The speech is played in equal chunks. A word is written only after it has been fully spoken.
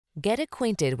Get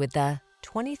acquainted with the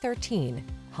 2013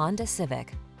 Honda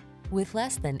Civic. With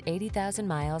less than 80,000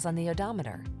 miles on the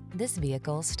odometer, this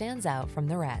vehicle stands out from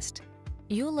the rest.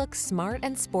 You'll look smart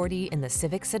and sporty in the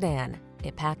Civic sedan.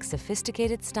 It packs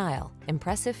sophisticated style,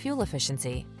 impressive fuel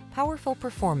efficiency, powerful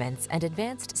performance, and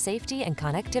advanced safety and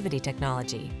connectivity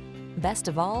technology. Best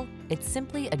of all, it's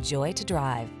simply a joy to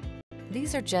drive.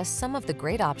 These are just some of the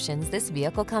great options this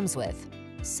vehicle comes with: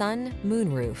 sun,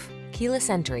 moonroof, keyless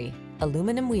entry,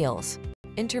 aluminum wheels,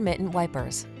 intermittent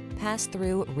wipers,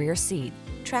 pass-through rear seat,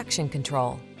 traction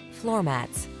control, floor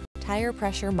mats, tire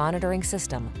pressure monitoring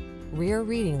system, rear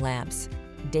reading lamps,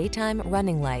 daytime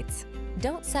running lights.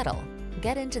 Don't settle.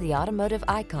 Get into the automotive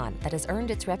icon that has earned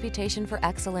its reputation for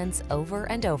excellence over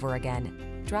and over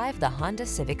again. Drive the Honda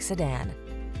Civic sedan.